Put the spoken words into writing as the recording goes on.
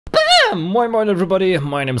Moin moin everybody,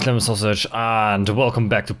 my name is Lemonsausage and welcome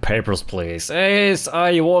back to Papers, Please. As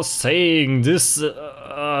I was saying, this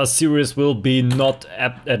series will be not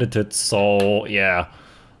edited, so yeah,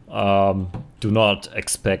 do not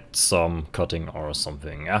expect some cutting or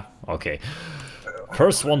something, yeah? Okay.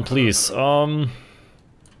 First one, please. Do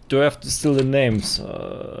I have still the names?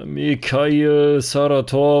 Mikhail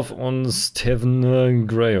Saratov and Steven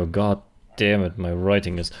Gray. Oh god damn it, my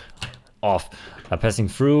writing is off. Passing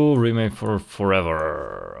through, remain for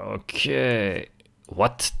forever. Okay.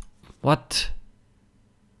 What? What?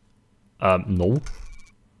 No.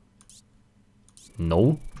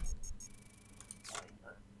 No.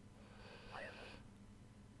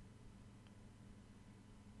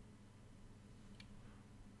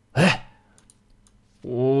 Huh?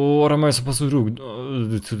 What am I supposed to do?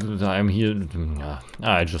 I'm here.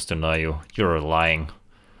 I just deny you. You're lying.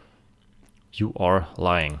 You are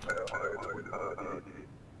lying.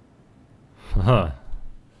 Haha.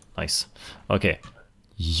 Nice. Okay.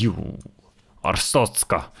 You are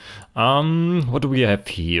Stotska. What do we have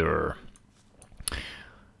here?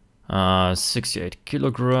 68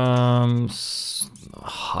 kilograms.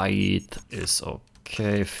 Height is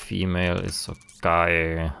okay. Female is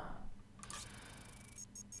okay.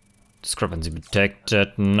 Discrepancy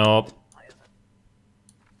detected. Nope.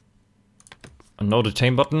 No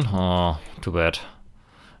detain button? Oh, too bad.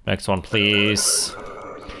 Next one, please.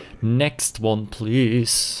 Next one,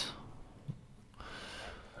 please.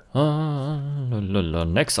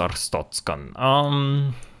 Next are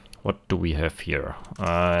Stotskan. What do we have here?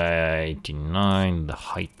 89. The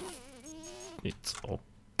height. It's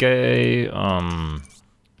okay.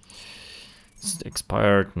 It's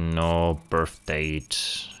expired. No. Birth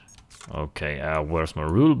date. Okay. Where's my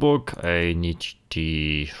rule book? I need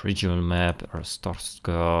the regional map.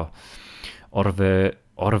 Starska.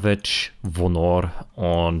 Orvech, Vonor,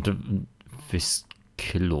 and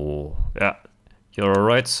Viskilo. Yeah, you're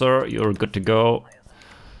alright, sir. You're good to go.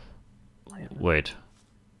 Wait.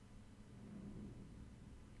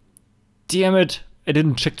 Damn it! I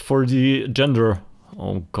didn't check for the gender.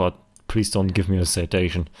 Oh god, please don't give me a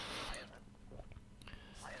citation.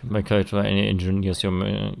 My character, any engineers you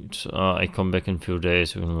made. I come back in a few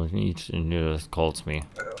days when each engineer calls me.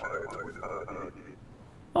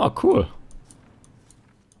 Oh, cool.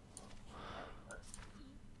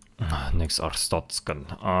 Next are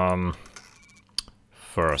Stotskan.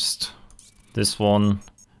 First, this one,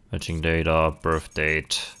 matching data, birth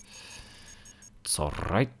date. It's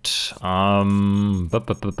alright.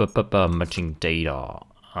 Matching data.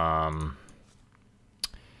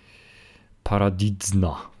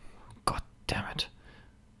 Paradidzna. God damn it.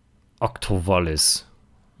 Octovalis.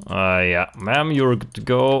 Yeah, ma'am, you're good to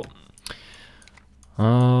go.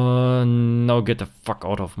 Now get the fuck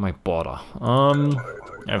out of my border.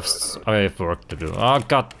 I have work to do. Oh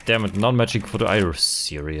god damn it, not matching for the Irish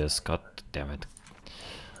serious. God damn it.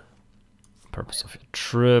 Purpose of your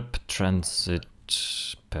trip, transit,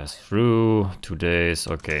 pass through, 2 days.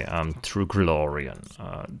 Okay, through Glorian.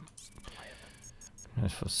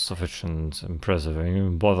 For sufficient, impressive. I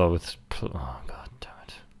didn't bother with. Oh god damn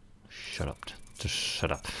it. Shut up. Just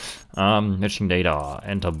shut up. Matching data,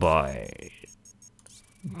 enter by.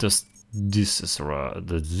 This is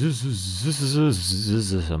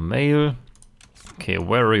a male. Okay,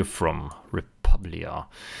 where are you from? Republia.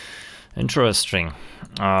 Interesting.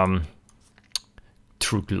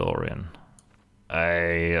 True Glorian.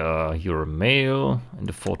 You're a male, and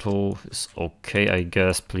the photo is okay, I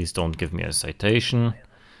guess. Please don't give me a citation.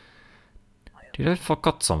 Did I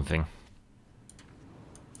forgot something?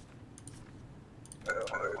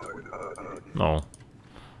 No.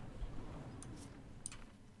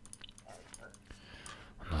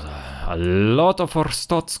 A lot of our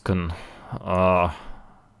Stotskan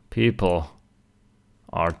people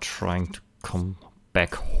are trying to come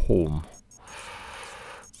back home.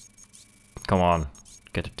 Come on,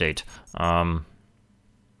 get a date. Male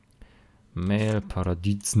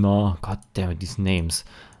Paradidzna. God damn it, these names.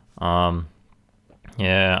 Yeah,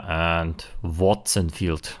 and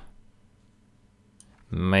Watsonfield.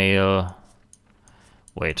 Male.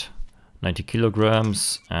 Wait, 90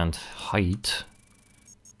 kilograms and height.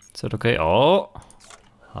 Is that okay? Oh!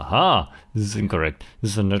 Aha! This is incorrect.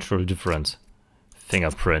 This is a natural difference.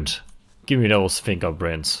 Fingerprint. Give me those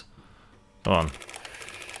fingerprints. Come on.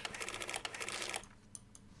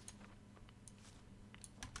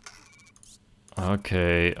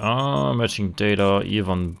 Okay, matching data,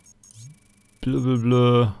 even blah blah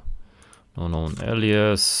blah. No known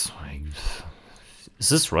alias. Is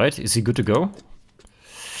this right? Is he good to go?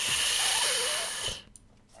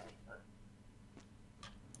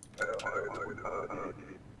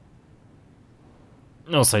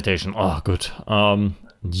 No citation. Oh, good.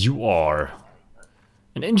 You are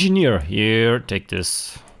an engineer. Here, take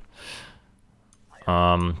this.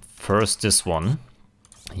 First this one.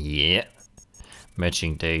 Yeah.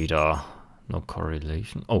 Matching data. No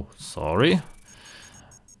correlation. Oh, sorry.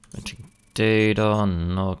 Matching data.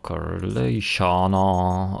 No correlation.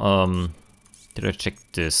 Did I check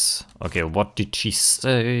this? Okay, what did she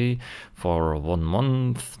say? For 1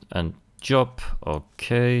 month and job.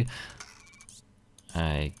 Okay.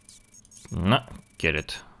 Get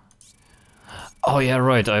it. Oh yeah,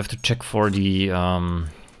 right. I have to check for the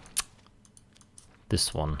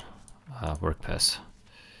this one, work pass.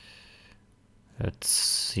 That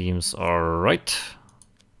seems alright.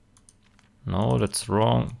 No, that's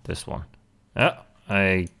wrong. This one. Yeah,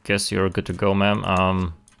 I guess you're good to go,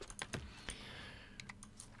 ma'am.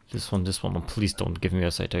 This one. Oh, please don't give me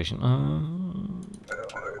a citation.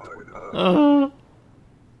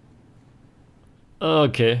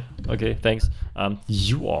 Okay, thanks.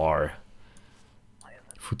 You are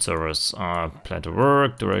food service, plan to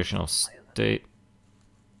work, duration of stay.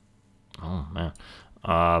 Oh man.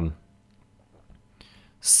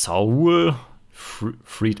 Saul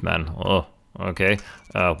Friedman. Oh, okay.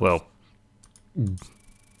 Well,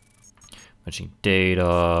 matching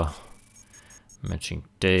data.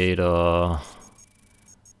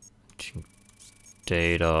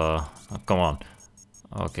 Oh, come on.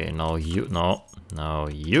 Okay, now you. Now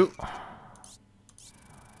you.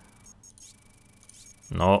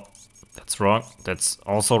 No, that's wrong. That's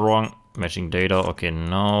also wrong. Matching data. Okay,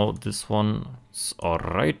 now this one is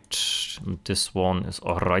alright. This one is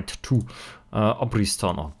alright too.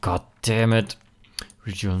 Abristan. Oh, god damn it.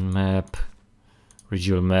 Regional map.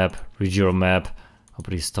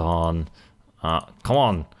 Abristan.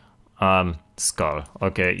 Come on. Skull.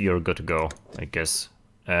 Okay, you're good to go, I guess.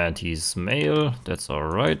 And he's male. That's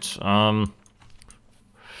alright.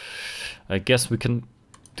 I guess we can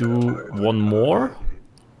do one more,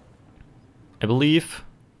 I believe.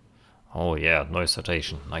 Oh yeah, no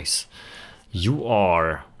citation, nice. You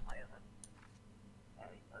are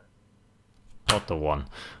not the one.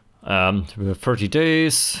 We have 30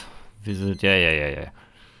 days. Visit, yeah.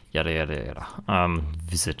 Yada.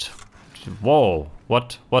 Visit. Whoa,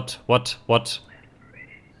 what?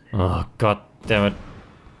 Oh, god damn it.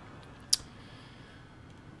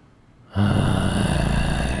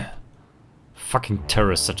 Fucking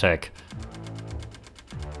terrorist attack.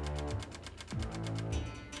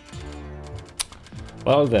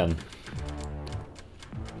 Well then.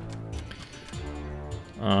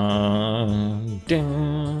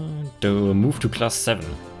 Move to class 7.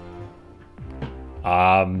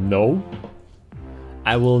 No.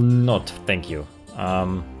 I will not, thank you.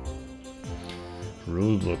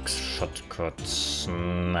 Rulebooks, shortcuts.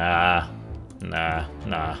 Nah.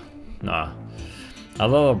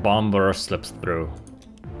 Another bomber slips through.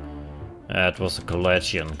 It was a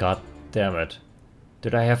Collegian. God damn it!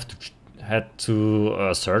 Did I had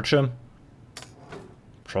to search him?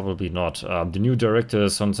 Probably not. The new director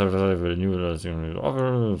is on the new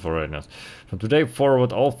offer foreigners. From today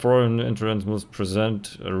forward, all foreign entrants must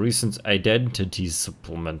present a recent identity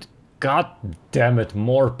supplement. God damn it!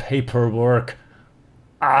 More paperwork.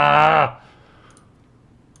 Ah.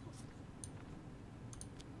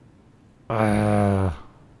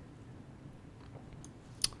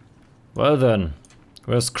 Well then,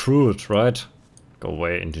 we're screwed, right? Go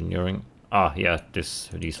away, engineering. Ah, yeah, these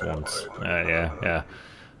ones. Yeah.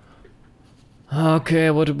 Okay,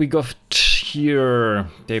 what do we got here?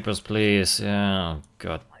 Papers, please. Yeah,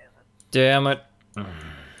 god damn it.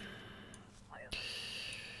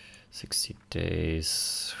 60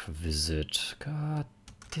 days visit. God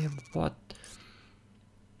damn, what?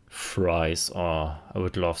 Fries. Oh, I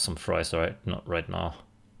would love some fries not right now.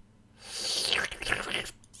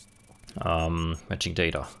 Matching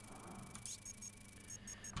data.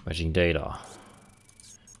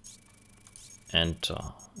 Enter.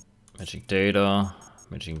 Matching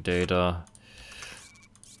data.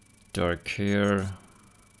 Dark here.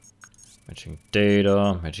 Matching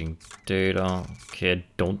data. Okay,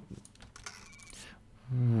 don't.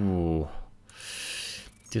 Ooh.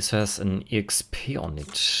 This has an EXP on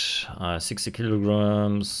it. 60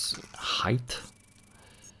 kilograms. Height.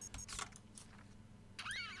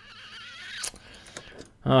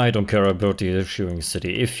 I don't care about the issuing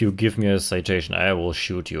city. If you give me a citation, I will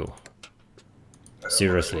shoot you.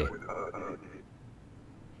 Seriously.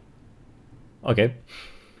 Okay.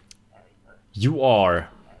 You are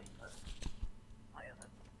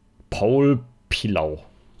Paul Pilau.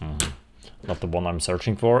 Not the one I'm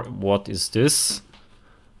searching for. What is this?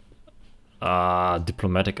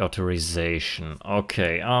 Diplomatic authorization.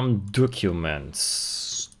 Okay,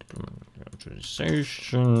 documents. Diplomatic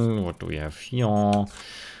authorization. What do we have here?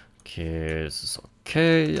 Okay, this is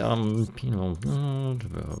okay.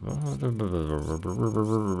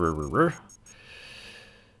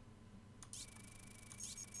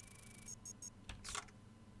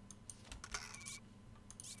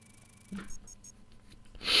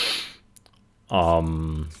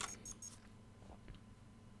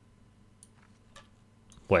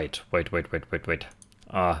 Wait.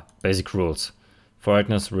 Basic rules.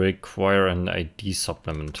 Foreigners require an ID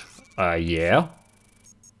supplement. Yeah?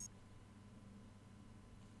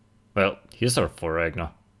 Well, here's our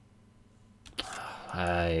foreigner.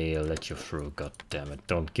 I'll let you through, god damn it.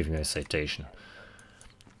 Don't give me a citation.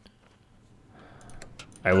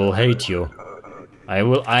 I will hate you.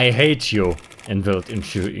 I hate you. And will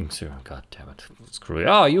god damn it. Screw you.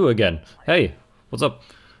 Ah, you again. Hey, what's up?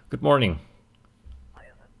 Good morning.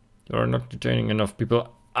 You are not detaining enough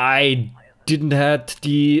people. I didn't have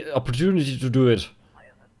the opportunity to do it.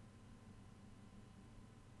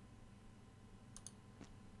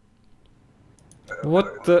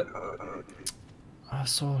 What the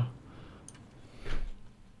asshole?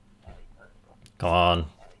 Come on,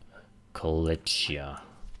 Kolechia.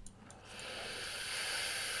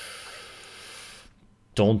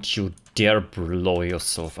 Don't you dare blow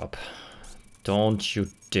yourself up. Don't you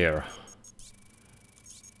dare.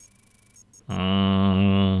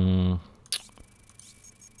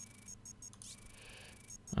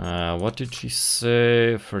 What did she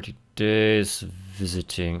say? 30 days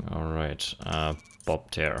visiting. Alright.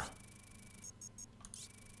 Bob there.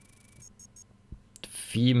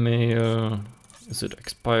 Female. Is it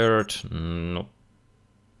expired? No.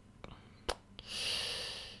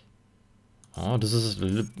 Oh, this is a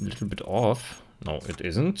little bit off. No, it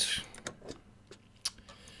isn't.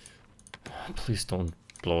 Please don't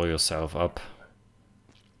blow yourself up.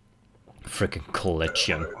 Freaking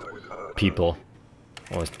collection people.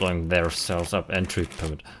 Always blowing themselves up. Entry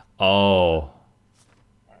permit. Oh.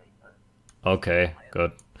 Okay,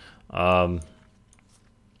 good. Another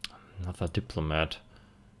diplomat.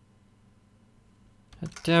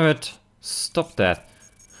 Damn it. Stop that.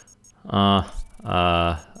 No.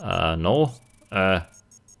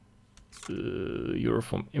 You're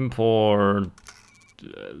from import.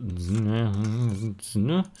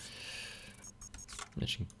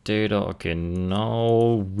 Matching data. Okay,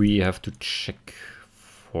 now we have to check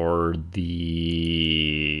for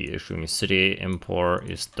the issuing city. Import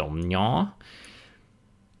is Domnya.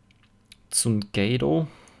 Tsungado.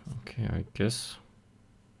 Okay, I guess.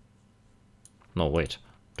 No, wait.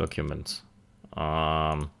 Documents.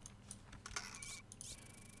 Matching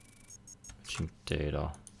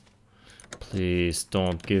data. Please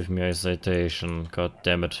don't give me a citation. God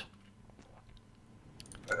damn it.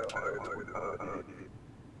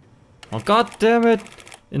 Oh, god damn it!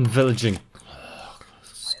 Invillaging. Oh,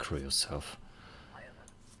 screw yourself.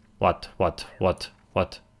 What?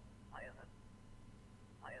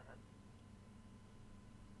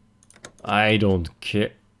 I don't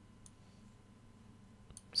care.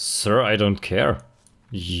 Sir, I don't care.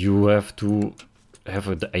 You have to have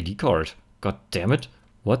an ID card. God damn it.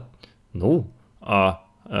 What? No.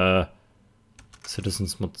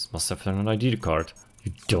 Citizens must have an ID card.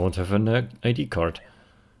 You don't have an ID card.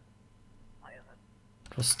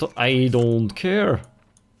 I don't care.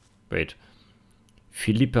 Wait.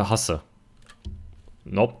 Philippe Hasse.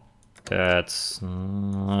 Nope. That's... I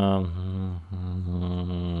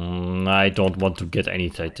don't want to get any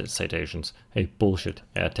citations. Hey, bullshit.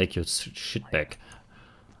 Yeah, take your shit back.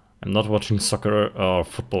 I'm not watching soccer or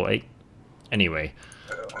football. Anyway.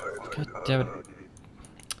 God damn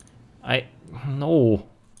it. No.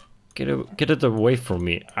 Get it away from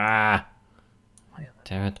me. Ah.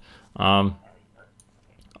 Damn it.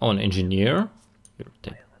 Oh, an engineer. You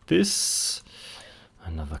take this.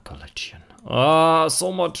 Another collection. Ah,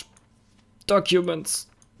 so much documents.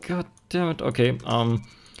 God damn it. Okay.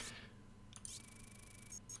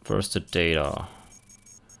 First the data.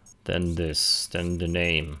 Then this. Then the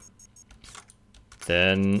name.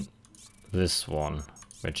 Then this one.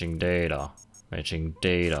 Matching data. Matching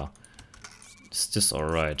data. Is this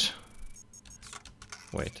alright?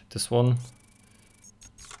 Wait, this one?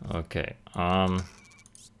 Okay,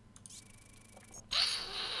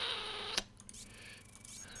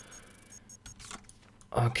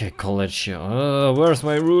 okay, college here. Where's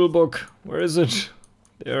my rule book? Where is it?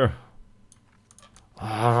 There.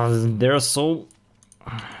 There's so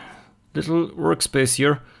little workspace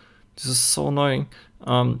here. This is so annoying.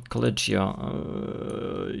 College here.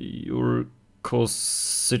 You're Coast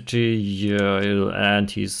City, yeah, and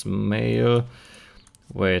he's male.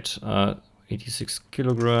 Wait, 86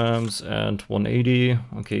 kilograms and 180.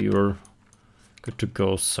 Okay, you're good to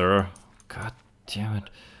go, sir. God damn it.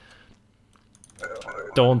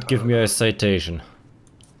 Don't give me a citation.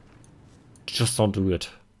 Just don't do it.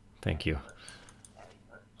 Thank you.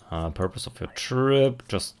 Purpose of your trip,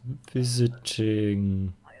 just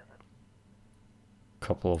visiting.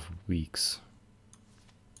 Couple of weeks.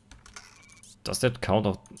 Does that count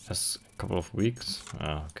as a couple of weeks?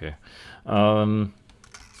 Ah, okay.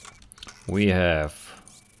 We have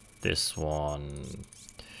this one,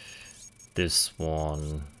 this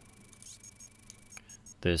one,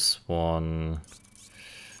 this one,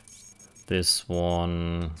 this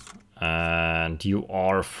one, and you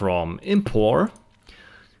are from Impor,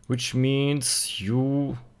 which means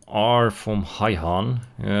you are from Haihan.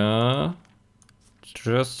 Yeah,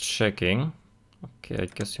 just checking. Okay, I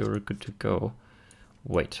guess you're good to go.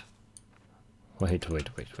 Wait.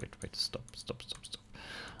 Stop.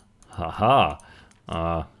 Haha.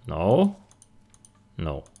 No.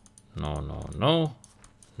 No.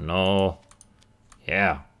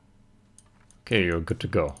 Yeah. Okay, you're good to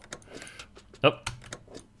go. Oh.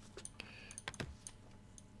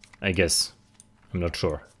 I guess. I'm not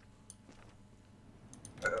sure.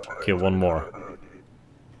 Okay, one more.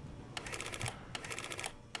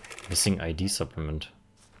 Missing ID supplement.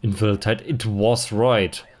 Invalid type. It was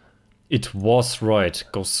right. It was right.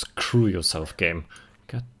 Go screw yourself, game.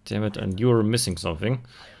 God damn it, and you're missing something.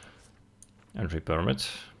 Entry permit.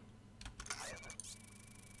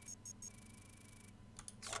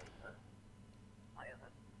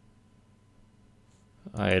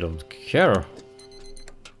 I don't care.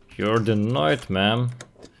 You're denied, ma'am.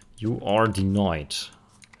 You are denied.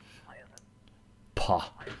 Pah.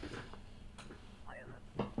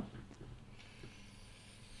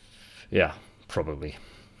 Yeah, probably.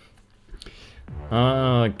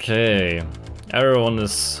 Okay. Everyone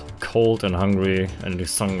is cold and hungry, and the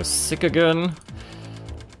song is sick again.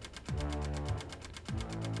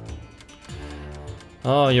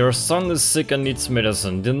 Oh, your son is sick and needs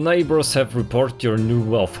medicine. The neighbors have reported your new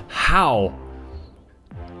wealth. How?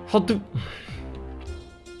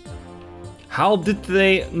 How did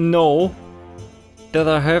they know that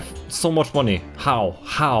I have so much money?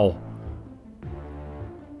 How?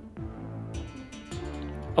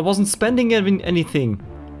 I wasn't spending anything.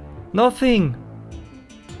 Nothing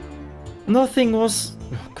was...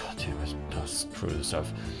 Oh god damn it. Oh, screw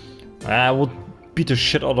yourself. I would beat the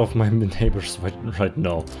shit out of my neighbors right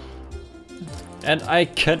now. And I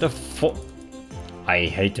can't afford... I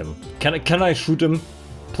hate him. Can I shoot him?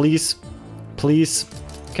 Please? Please?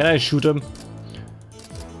 Can I shoot him?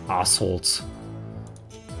 Assholes.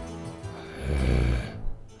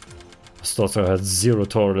 I thought I had zero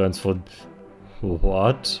tolerance for...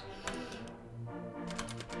 What?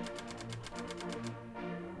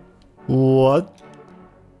 What?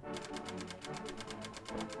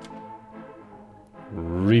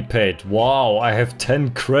 Repaid. Wow, I have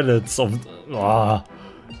 10 credits of...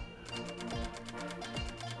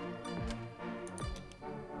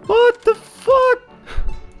 What the fuck?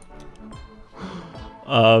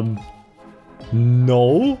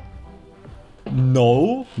 No.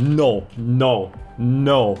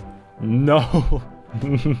 No,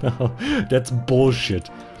 that's bullshit.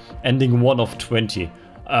 Ending 1 of 20.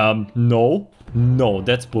 No,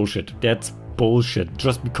 that's bullshit. That's bullshit.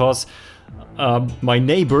 Just because my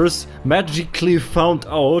neighbors magically found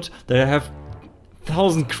out that I have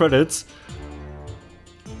 1,000 credits.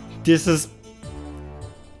 This is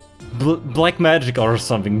black magic or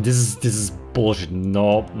something. This is bullshit.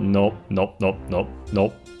 No.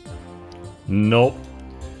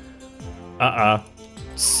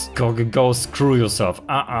 Go screw yourself.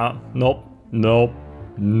 Nope.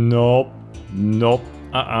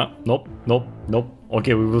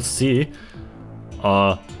 Okay, we will see.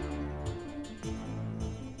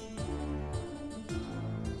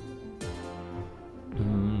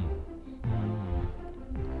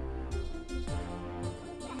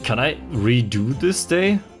 Can I redo this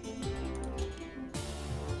day?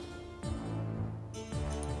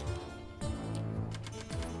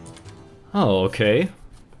 Oh, okay.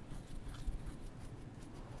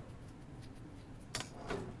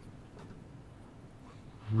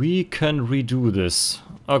 We can redo this.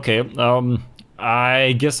 Okay,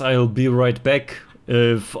 I guess I'll be right back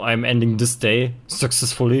if I'm ending this day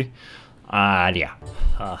successfully. Yeah.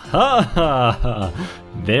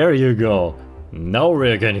 There you go. Now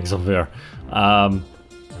we're getting somewhere.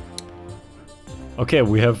 Okay,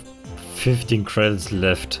 we have 15 credits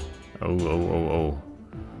left. Oh.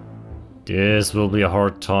 This will be a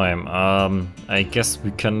hard time. I guess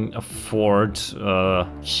we can afford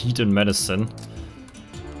heat and medicine.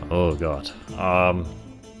 Oh god.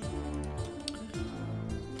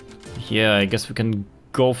 Yeah, I guess we can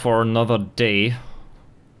go for another day.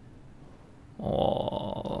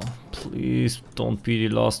 Oh, please don't be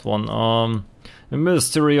the last one. The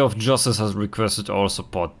Ministry of Justice has requested our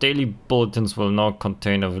support. Daily bulletins will now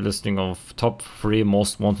contain a listing of top 3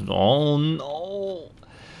 most wanted. Oh no!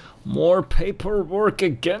 More paperwork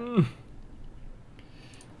again?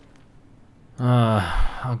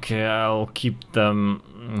 Okay, I'll keep them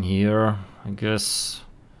here, I guess.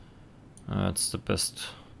 That's the best.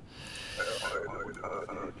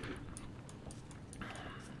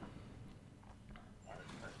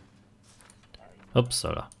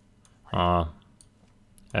 Upsala. I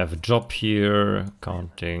have a job here,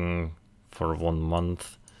 counting for 1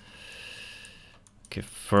 month. Okay,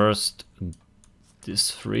 first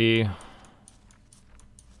this 3.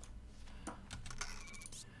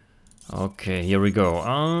 Okay, here we go.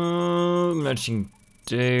 Matching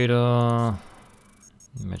data.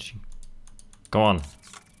 Matching. Go on.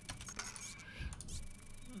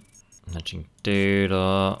 Matching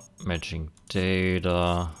data. Matching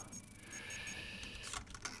data.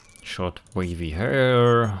 Short wavy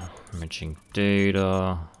hair. Matching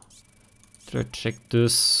data. Did I check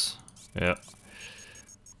this? Yeah.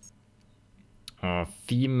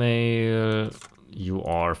 Female. You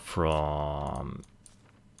are from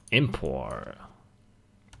import.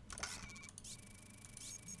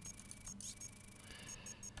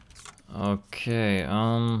 Okay,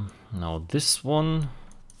 now this one.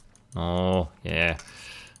 Oh, yeah.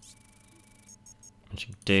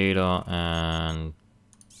 Matching data and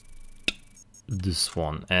this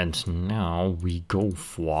one. And now we go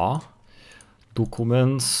for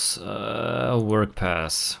documents, work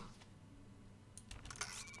pass.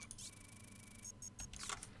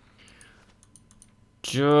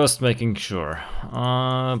 Just making sure.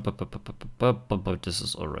 But this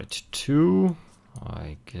is alright too.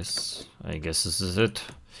 I guess this is it.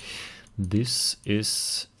 This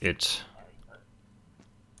is it.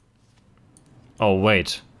 Oh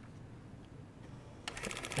wait.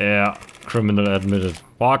 Yeah, criminal admitted.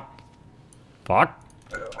 What? What?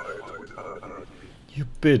 You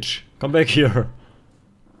bitch! Come back here.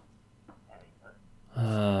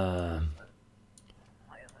 I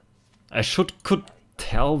could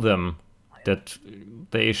tell them that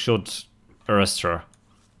they should arrest her.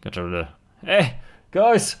 Get her there. Hey,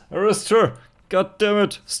 guys, arrest her! God damn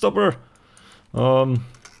it, stop her!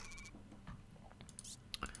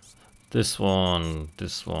 This one.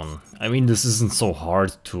 I mean, this isn't so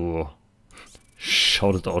hard to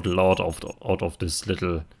shout it out loud out of this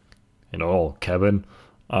little, you know, cabin.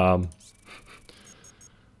 I'm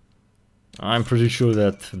pretty sure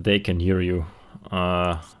that they can hear you.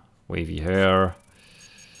 Wavy hair.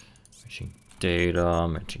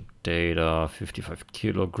 Matching data, 55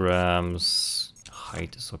 kilograms.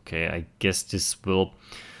 Height is okay. I guess this will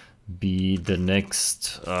be the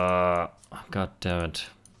next, god damn it.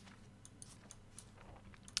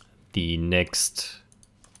 The next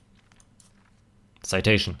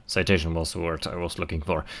citation. Citation was the word I was looking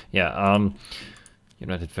for. Yeah,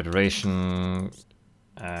 United Federation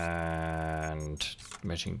and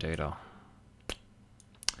matching data.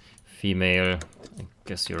 Female, I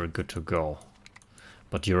guess you're good to go.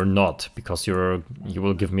 But you're not, because you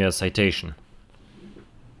will give me a citation.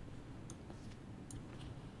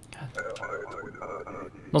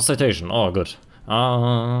 No citation, oh good.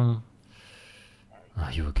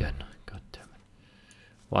 You again, god damn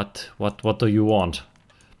it. What do you want?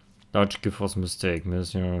 Large gift was a mistake.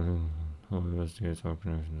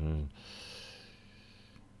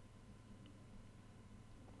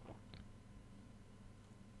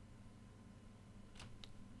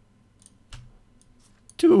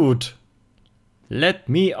 Dude, let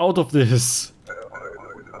me out of this.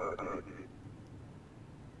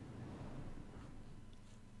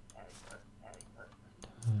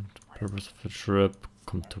 Purpose of the trip,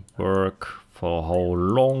 come to work. For how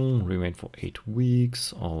long? Remain for 8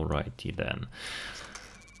 weeks. Alrighty then.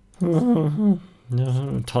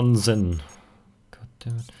 Tanzen. God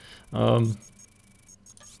damn it.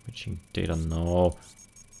 Matching data now.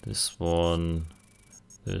 This one.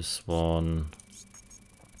 This one.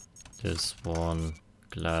 This one.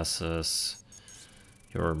 Glasses.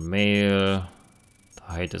 You're male. The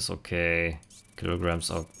height is okay. Kilograms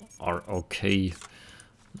are okay.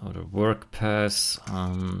 Now the work pass.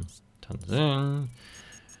 Tanzen.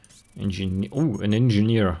 Engineer. Oh, an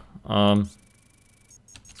engineer.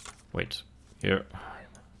 Wait. Here.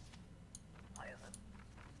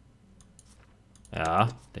 Yeah,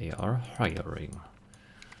 they are hiring.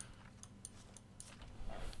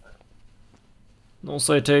 No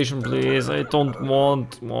citation, please. I don't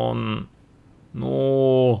want one.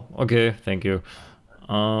 No. Okay, thank you.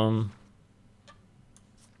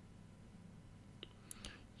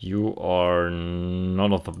 You are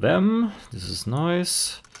none of them. This is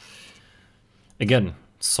nice. Again,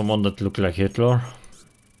 someone that looked like Hitler.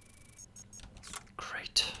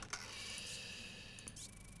 Great.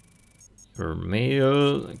 Your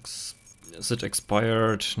mail, is it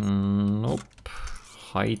expired? Nope.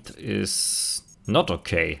 Height is not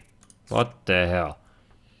okay. What the hell?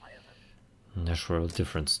 Natural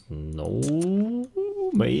difference? No,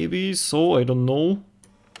 maybe so, I don't know.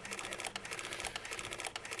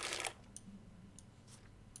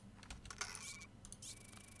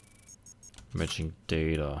 Matching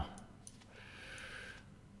data.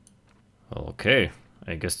 Okay,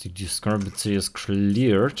 I guess the discrepancy is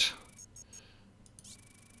cleared.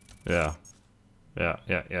 Yeah.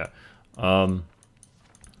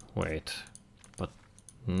 Wait. But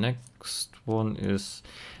next one is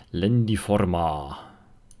Lendiforma.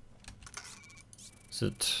 Is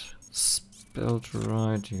it spelled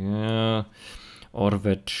right? Yeah.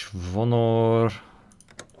 Orvet Vonor.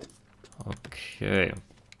 Okay.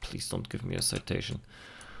 Please don't give me a citation.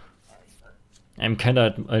 I'm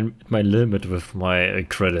kinda at my limit with my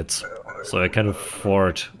credits, so I can't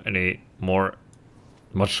afford any more,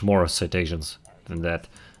 much more citations than that.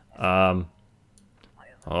 Oh.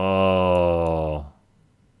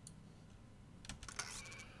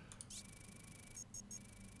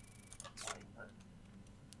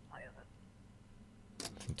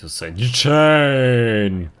 Nothing to say.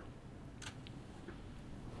 Chain!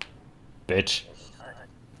 Bitch.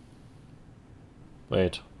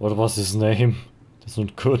 Wait, what was his name? That's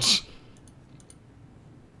not good.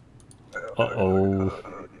 Uh-oh.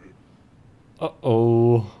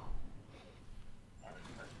 Uh-oh.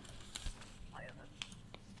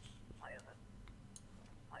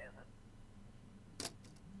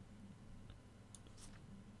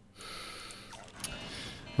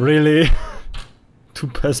 Really? 2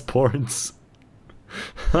 passports?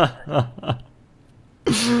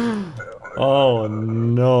 Oh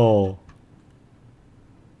no.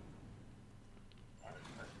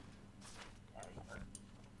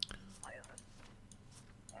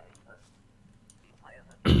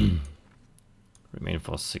 Remain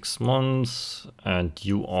for 6 months, and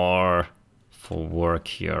you are for work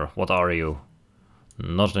here. What are you?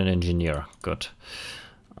 Not an engineer. Good.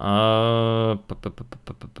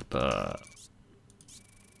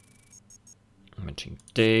 Matching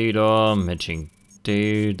data, matching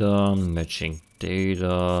data, matching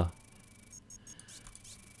data.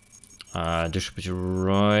 This should be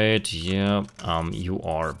right. Yeah. You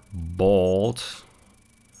are bald.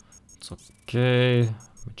 It's okay.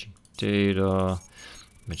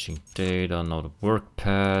 Matching data, now the work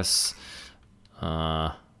pass.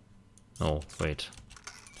 No, wait.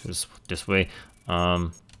 This way.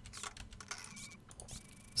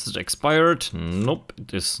 Is it expired? Nope,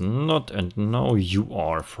 it is not. And now you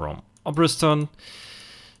are from Abristan.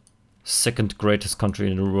 2nd greatest country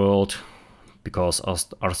in the world. Because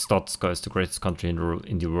Arstatska is the greatest country in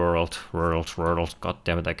the world. World. God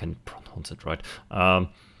damn it, I can pronounce it right.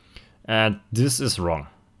 And this is wrong.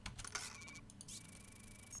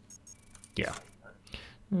 Yeah.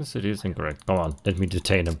 Yes, it is incorrect. Come on, let me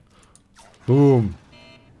detain him. Boom.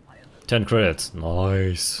 10 credits.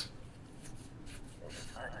 Nice.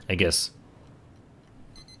 I guess.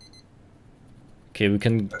 Okay, we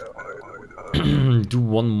can do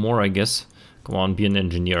one more, I guess. Come on, be an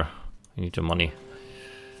engineer. I need the money.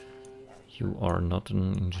 You are not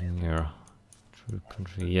an engineer. True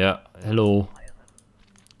country. Yeah, hello.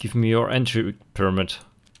 Give me your entry permit.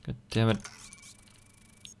 God damn it.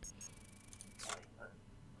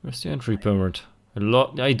 Where's the entry permit?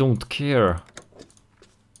 I don't care.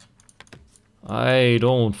 I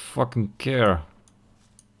don't fucking care.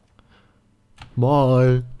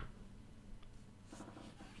 Bye.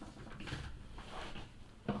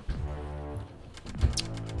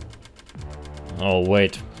 Oh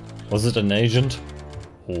wait, was it an agent?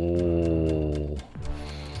 Oh.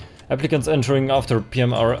 Applicants entering after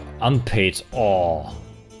PM are unpaid. Oh,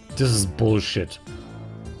 this is bullshit.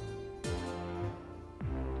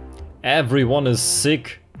 Everyone is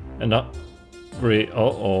sick and hungry.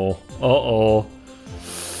 Uh-oh. Uh-oh.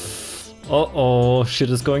 Uh-oh. Shit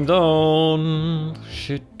is going down.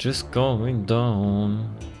 Shit is going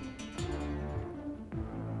down.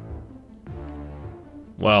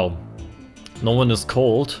 Well, no one is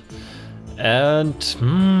cold. And...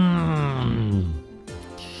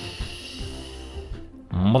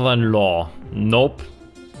 mother-in-law. Nope.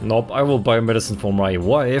 Nope, I will buy medicine for my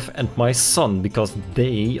wife and my son because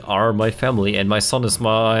they are my family, and my son is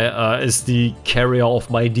is the carrier of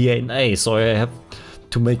my DNA, so I have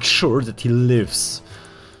to make sure that he lives.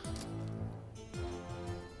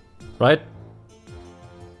 Right?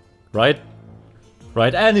 Right?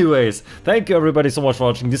 Right, anyways, thank you everybody so much for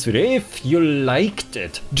watching this video. If you liked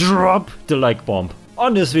it, drop the like bomb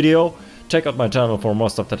on this video. Check out my channel for more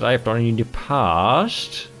stuff that I've done in the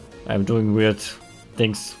past. I'm doing weird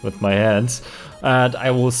things with my hands. And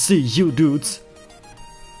I will see you dudes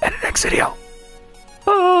in the next video.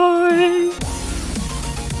 Bye!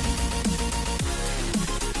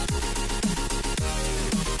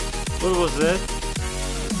 What was that?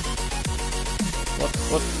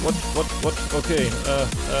 What? Okay,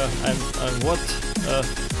 I'm what?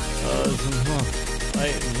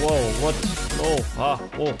 Whoa, what? Oh,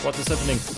 what is happening?